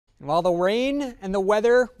While the rain and the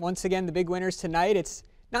weather, once again the big winners tonight, it's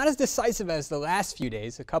not as decisive as the last few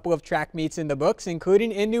days. A couple of track meets in the books,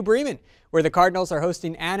 including in New Bremen, where the Cardinals are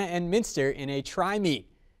hosting Anna and Minster in a tri-meet.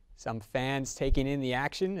 Some fans taking in the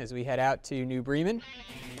action as we head out to New Bremen.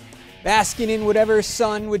 Basking in whatever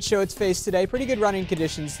sun would show its face today. Pretty good running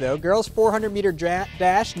conditions though. Girls 400-meter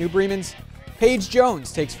dash. New Bremen's Paige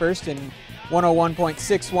Jones takes first in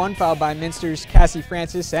 101.61, followed by Minster's Cassie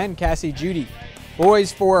Francis and Cassie Judy.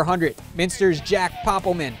 Boys 400. Minster's Jack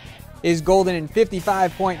Poppelman is golden in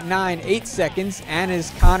 55.98 seconds.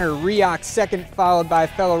 Anna's Connor Rioch second, followed by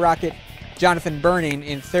fellow Rocket Jonathan Burning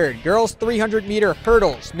in third. Girls 300-meter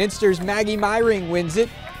hurdles. Minster's Maggie Myring wins it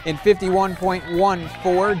in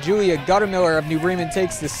 51.14. Julia Guttermiller of New Bremen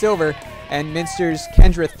takes the silver, and Minster's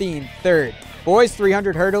Kendra Thien third. Boys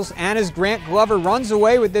 300 hurdles. Anna's Grant Glover runs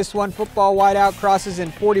away with this one. Football wideout crosses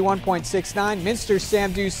in 41.69. Minster's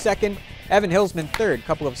Sam Dews second. Evan Hillsman third.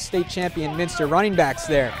 Couple of state champion Minster running backs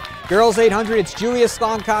there. Girls 800, it's Julia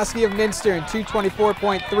Slonkoski of Minster in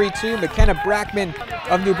 224.32. McKenna Brackman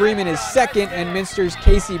of New Bremen is second, and Minster's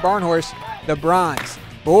Casey Barnhorst the bronze.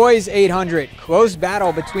 Boys 800, close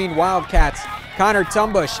battle between Wildcats. Connor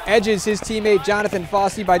Tumbush edges his teammate Jonathan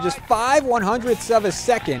Fossey by just 5/100ths of a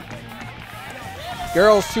second.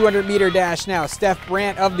 Girls 200-meter dash now. Steph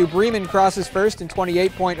Brandt of New Bremen crosses first in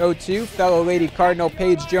 28.02. Fellow Lady Cardinal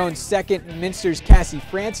Paige Jones second, and Minster's Cassie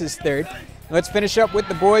Francis third. Let's finish up with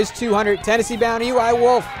the boys 200. Tennessee-bound Eli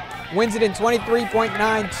Wolf wins it in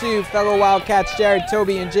 23.92. Fellow Wildcats Jared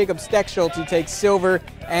Toby and Jacob Steckschulte take silver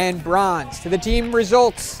and bronze. To the team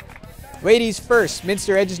results. Ladies first,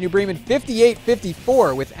 Minster edges New Bremen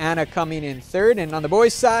 58-54 with Anna coming in third. And on the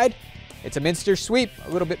boys' side, it's a Minster sweep. A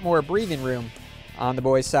little bit more breathing room on the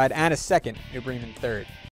boys' side. Anna second, New Bremen third.